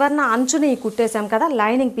చివరన అంచుని కుట్టేసాం కదా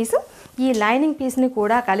లైనింగ్ పీసు. ఈ లైనింగ్ పీస్ని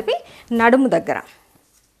కూడా కలిపి నడుము దగ్గర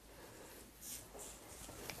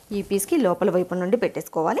ఈ పీస్కి లోపల వైపు నుండి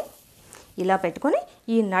పెట్టేసుకోవాలి. ఇలా పెట్టుకొని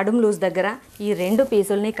ఈ నడుము లూజ్ దగ్గర ఈ 2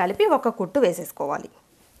 పీసుల్ని కలిపి ఒక కుట్టు వేసేసుకోవాలి.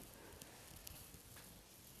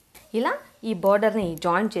 ఇలా ఈ బోర్డర్ని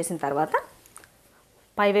జాయింట్ చేసిన తర్వాత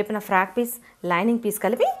పైవైపున ఫ్రాక్ పీస్ లైనింగ్ పీస్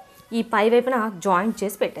కలిపి ఈ పైవైపున జాయింట్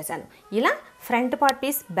చేసి పెట్టేశాను. ఇలా front part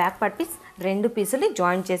piece back part piece 2 పీసుల్ని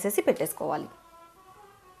joint చేసేసి పెట్టేసుకోవాలి.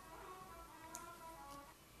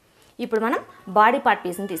 ఇప్పుడు మనం బాడీ పార్ట్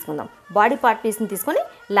పీస్ని తీసుకుందాం. బాడీ పార్ట్ పీస్ని తీసుకొని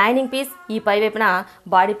లైనింగ్ పీస్ ఈ పైవైపున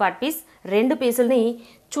బాడీ పార్ట్ పీస్ 2 పీసుల్ని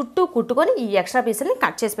చుట్టూ కుట్టుకొని ఈ ఎక్స్ట్రా పీసుల్ని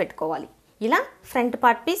కట్ చేసి పెట్టుకోవాలి. ఇలా front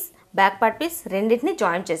part piece back part piece రెండింటిని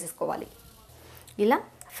జాయింట్ చేసేసుకోవాలి. ఇలా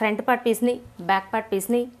ఫ్రంట్ పార్ట్ పీస్ని బ్యాక్ పార్ట్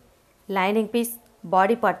పీస్ని lining piece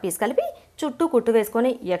body part piece కలిపి చుట్టూ కుట్టు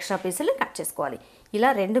వేసుకొని ఎక్స్ట్రా పీసుల్ని కట్ చేసుకోవాలి. ఇలా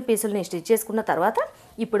 2 పీసుల్ని స్టిచ్ చేసుకున్న తర్వాత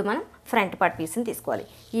ఇప్పుడు మనం ఫ్రంట్ పార్ట్ పీస్ని తీసుకోవాలి.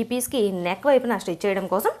 ఈ పీస్కి నెక్ వైపున స్టిచ్ చేయడం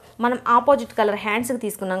కోసం మనం ఆపోజిట్ కలర్ హ్యాండ్స్కి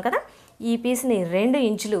తీసుకున్నాం కదా. ఈ పీస్ని 2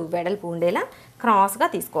 ఇంచులు వెడల్పు ఉండేలా క్రాస్గా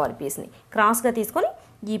తీసుకోవాలి. పీస్ని క్రాస్గా తీసుకొని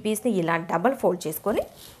ఈ పీస్ని ఇలా డబల్ ఫోల్డ్ చేసుకొని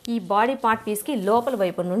ఈ బాడీ పార్ట్ పీస్కి లోపల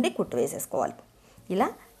వైపు నుండి కుట్టు వేసేసుకోవాలి. ఇలా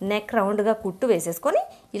నెక్ రౌండ్గా కుట్టు వేసేసుకొని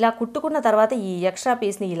ఇలా కుట్టుకున్న తర్వాత ఈ ఎక్స్ట్రా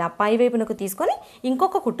పీస్ని ఇలా పై వైపునకు తీసుకొని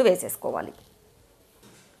ఇంకొక కుట్టు వేసేసుకోవాలి.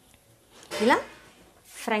 ఇలా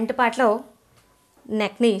ఫ్రంట్ పార్ట్లో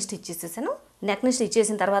నెక్ని స్టిచ్ చేసేసాను. నెక్ని స్టిచ్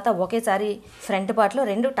చేసిన తర్వాత ఒకేసారి ఫ్రంట్ పార్ట్లో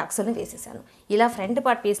 2 టక్స్ని వేసేసాను. ఇలా ఫ్రంట్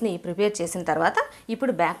పార్ట్ పీస్ని ప్రిపేర్ చేసిన తర్వాత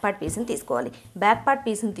ఇప్పుడు బ్యాక్ పార్ట్ పీస్ని తీసుకోవాలి. బ్యాక్ పార్ట్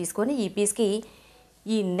పీస్ని తీసుకొని ఈ పీస్కి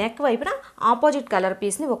ఈ నెక్ వైపున ఆపోజిట్ కలర్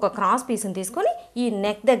పీస్ని ఒక క్రాస్ పీస్ని తీసుకొని ఈ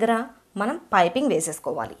నెక్ దగ్గర మనం పైపింగ్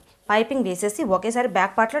వేసేసుకోవాలి. పైపింగ్ వేసేసి ఒకేసారి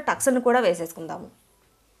బ్యాక్ పార్ట్లో టక్స్ని కూడా వేసేసుకుందాము.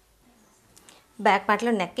 బ్యాక్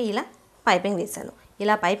పార్ట్లో నెక్కి ఇలా పైపింగ్ వేసాను.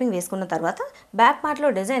 ఇలా పైపింగ్ వేసుకున్న తర్వాత బ్యాక్ పార్ట్లో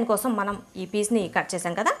డిజైన్ కోసం మనం ఈ పీస్ని కట్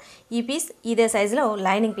చేసాం కదా, ఈ పీస్ ఇదే సైజులో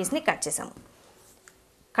లైనింగ్ పీస్ని కట్ చేసాము.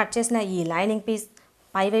 కట్ చేసిన ఈ లైనింగ్ పీస్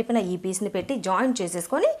పై వైపున ఈ పీస్ని పెట్టి జాయింట్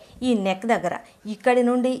చేసేసుకొని ఈ నెక్ దగ్గర ఇక్కడి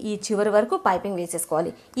నుండి ఈ చివరి వరకు పైపింగ్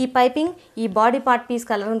వేసేసుకోవాలి. ఈ పైపింగ్ ఈ బాడీ పార్ట్ పీస్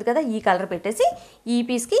కలర్ ఉంది కదా, ఈ కలర్ పెట్టేసి ఈ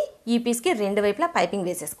పీస్కి 2 వైపులా పైపింగ్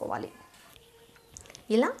వేసేసుకోవాలి.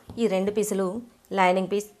 ఇలా ఈ 2 పీసులు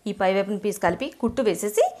లైనింగ్ పీస్ ఈ పై వైపున పీస్ కలిపి కుట్టు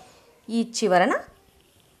వేసేసి ఈ చివరన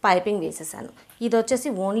పైపింగ్ వేసేసాను. ఇది వచ్చేసి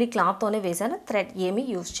ఓన్లీ క్లాత్తోనే వేసాను, థ్రెడ్ ఏమీ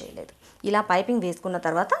యూజ్ చేయలేదు. ఇలా పైపింగ్ వేసుకున్న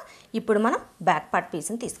తర్వాత ఇప్పుడు మనం బ్యాక్ పార్ట్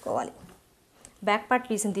పీస్ని తీసుకోవాలి. బ్యాక్ పార్ట్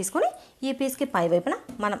పీస్ని తీసుకొని ఈ పీస్కి పై వైపున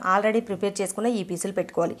మనం ఆల్రెడీ ప్రిపేర్ చేసుకున్న ఈ పీసులు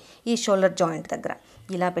పెట్టుకోవాలి. ఈ షోల్డర్ జాయింట్ దగ్గర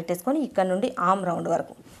ఇలా పెట్టేసుకొని ఇక్కడ నుండి ఆర్మ్ రౌండ్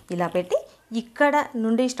వరకు ఇలా పెట్టి ఇక్కడ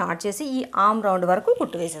నుండి స్టార్ట్ చేసి ఈ ఆర్మ్ రౌండ్ వరకు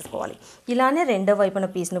కుట్టు వేసేసుకోవాలి. ఇలానే రెండో వైపున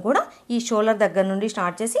పీస్ను కూడా ఈ షోల్డర్ దగ్గర నుండి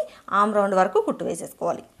స్టార్ట్ చేసి ఆర్మ్ రౌండ్ వరకు కుట్టు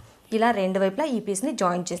వేసేసుకోవాలి. ఇలా 2 వైపులా ఈ పీస్ని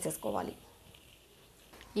జాయింట్ చేసేసుకోవాలి.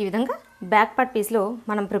 ఈ విధంగా బ్యాక్ పార్ట్ పీస్లో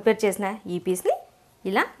మనం ప్రిపేర్ చేసిన ఈ పీస్ని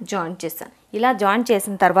ఇలా జాయింట్ చేస్తాను. ఇలా జాయింట్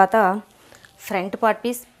చేసిన తర్వాత front part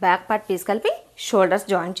piece back part piece కలిపి షోల్డర్స్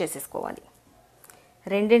జాయింట్ చేసేసుకోవాలి.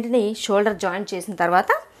 రెండింటిని షోల్డర్ జాయింట్ చేసిన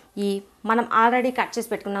తర్వాత ఈ మనం ఆల్రెడీ కట్ చేసి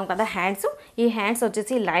పెట్టుకున్నాం కదా హ్యాండ్స్, ఈ హ్యాండ్స్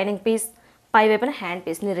వచ్చేసి లైనింగ్ పీస్ పై వైపున హ్యాండ్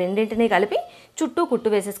పీస్ని రెండింటిని కలిపి చుట్టూ కుట్టు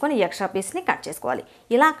వేసేసుకొని ఎక్స్ట్రా పీస్ని కట్ చేసుకోవాలి.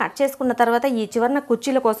 ఇలా కట్ చేసుకున్న తర్వాత ఈ చివరన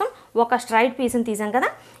కుర్చీల కోసం ఒక స్ట్రైట్ పీస్ని తీసాం కదా,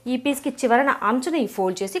 ఈ పీస్కి చివరన అంచుని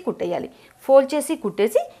ఫోల్డ్ చేసి కుట్టేయాలి. ఫోల్డ్ చేసి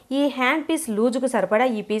కుట్టేసి ఈ హ్యాండ్ పీస్ లూజుకు సరిపడా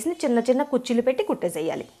ఈ పీస్ని చిన్న చిన్న కుర్చీలు పెట్టి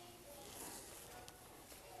కుట్టేసేయాలి.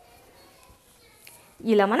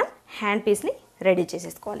 ఇలా మనం హ్యాండ్ పీస్ని రెడీ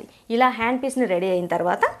చేసేసుకోవాలి. ఇలా హ్యాండ్ పీస్ని రెడీ అయిన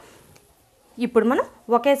తర్వాత ఇప్పుడు మనం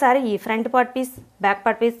ఒకేసారి ఈ front part piece back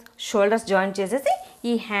part piece shoulders joint చేసేసి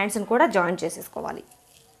ఈ హ్యాండ్స్ని కూడా జాయింట్ చేసేసుకోవాలి.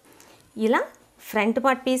 ఇలా front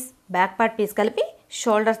part piece back part piece కలిపి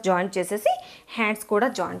షోల్డర్స్ జాయింట్ చేసేసి హ్యాండ్స్ కూడా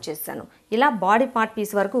జాయింట్ చేస్తాను. ఇలా బాడీ పార్ట్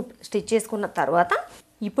పీస్ వరకు స్టిచ్ చేసుకున్న తర్వాత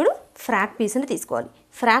ఇప్పుడు ఫ్రాక్ పీస్ని తీసుకోవాలి.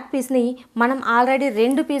 ఫ్రాక్ పీస్ని మనం ఆల్రెడీ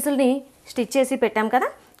 2 పీసుల్ని స్టిచ్ చేసి పెట్టాం కదా,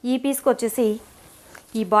 ఈ పీస్కి వచ్చేసి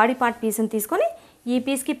ఈ బాడీ పార్ట్ పీస్ని తీసుకొని ఈ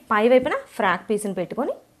పీస్కి పై వైపున ఫ్రాక్ పీస్ని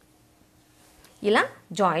పెట్టుకొని ఇలా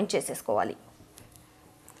జాయింట్ చేసేసుకోవాలి.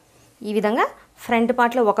 ఈ విధంగా ఫ్రంట్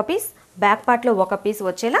పార్ట్లో ఒక పీస్ బ్యాక్ పార్ట్లో ఒక పీస్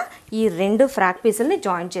వచ్చేలా ఈ 2 ఫ్రాక్ పీసుల్ని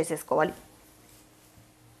జాయింట్ చేసేసుకోవాలి.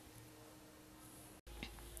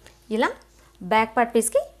 ఇలా బ్యాక్ పార్ట్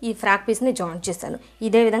పీస్కి ఈ ఫ్రాక్ పీస్ని జాయింట్ చేశాను.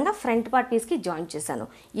 ఇదే విధంగా ఫ్రంట్ పార్ట్ పీస్కి జాయింట్ చేశాను.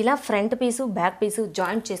 ఇలా ఫ్రంట్ పీసు బ్యాక్ పీసు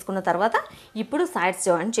జాయింట్ చేసుకున్న తర్వాత ఇప్పుడు సైడ్స్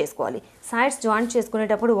జాయింట్ చేసుకోవాలి. సైడ్స్ జాయింట్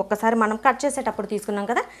చేసుకునేటప్పుడు ఒక్కసారి మనం కట్ చేసేటప్పుడు తీసుకున్నాం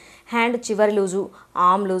కదా, హ్యాండ్ చివరి లూజు,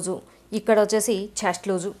 ఆర్మ్ లూజు, ఇక్కడ వచ్చేసి చెస్ట్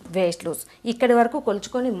లూజు, వేస్ట్ లూజ్ ఇక్కడి వరకు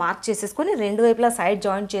కొలుచుకొని మార్క్ చేసేసుకొని 2 వైపులా సైడ్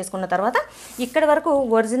జాయింట్ చేసుకున్న తర్వాత ఇక్కడి వరకు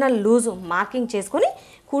ఒరిజినల్ లూజు మార్కింగ్ చేసుకొని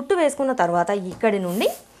కుట్టు వేసుకున్న తర్వాత ఇక్కడి నుండి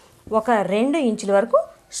ఒక 2 ఇంచుల వరకు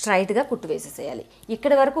స్ట్రైట్గా కుట్టు వేసేసేయాలి.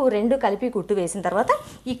 ఇక్కడి వరకు 2 కలిపి కుట్టు వేసిన తర్వాత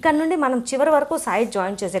ఇక్కడ నుండి మనం చివరి వరకు సైడ్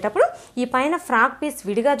జాయింట్ చేసేటప్పుడు ఈ పైన ఫ్రాక్ పీస్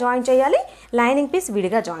విడిగా జాయిన్ చేయాలి, లైనింగ్ పీస్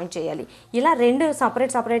విడిగా జాయిన్ చేయాలి. ఇలా 2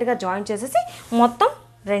 సపరేట్గా జాయిన్ చేసేసి మొత్తం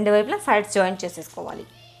 2 వైపులా సైడ్స్ జాయిన్ చేసేసుకోవాలి.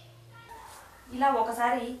 ఇలా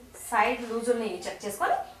ఒకసారి సైడ్ లూజుల్ని చెక్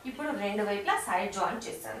చేసుకొని ఇప్పుడు 2 వైపులా సైడ్ జాయిన్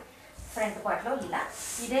చేస్తాను. ఫ్రంట్ పార్ట్లో ఇలా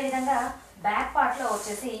ఇదే విధంగా బ్యాక్ పార్ట్లో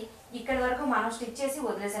వచ్చేసి ఇక్కడ వరకు మనం స్టిచ్ చేసి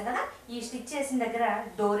వదిలేసాం కదా, ఈ స్టిచ్ చేసిన దగ్గర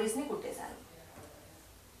డోరీస్ని కుట్టేశాను.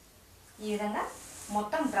 ఈ విధంగా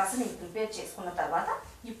మొత్తం డ్రెస్ని ప్రిపేర్ చేసుకున్న తర్వాత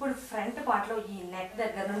ఇప్పుడు ఫ్రంట్ పార్ట్లో ఈ నెక్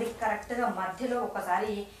దగ్గర నుండి కరెక్ట్గా మధ్యలో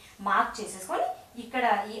ఒకసారి మార్క్ చేసేసుకొని ఇక్కడ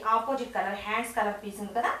ఈ opposite colour hands colour piece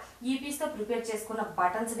ఉంది కదా, ఈ పీస్తో ప్రిపేర్ చేసుకున్న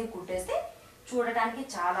బటన్స్ని కుట్టేస్తే చూడటానికి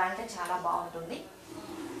చాలా అంటే చాలా బాగుంటుంది.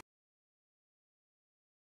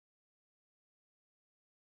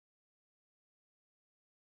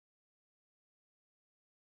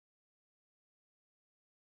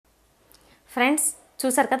 ఫ్రెండ్స్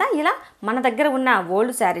చూసారు కదా, ఇలా మన దగ్గర ఉన్న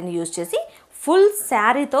ఓల్డ్ శారీని యూజ్ చేసి ఫుల్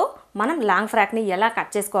శారీతో మనం లాంగ్ ఫ్రాక్ని ఎలా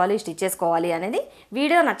కట్ చేసుకోవాలి, స్టిచ్ చేసుకోవాలి అనేది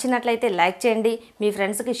వీడియో నచ్చినట్లయితే లైక్ చేయండి, మీ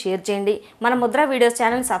ఫ్రెండ్స్కి షేర్ చేయండి, మన ముద్ర వీడియోస్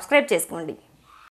ఛానల్ సబ్స్క్రైబ్ చేసుకోండి.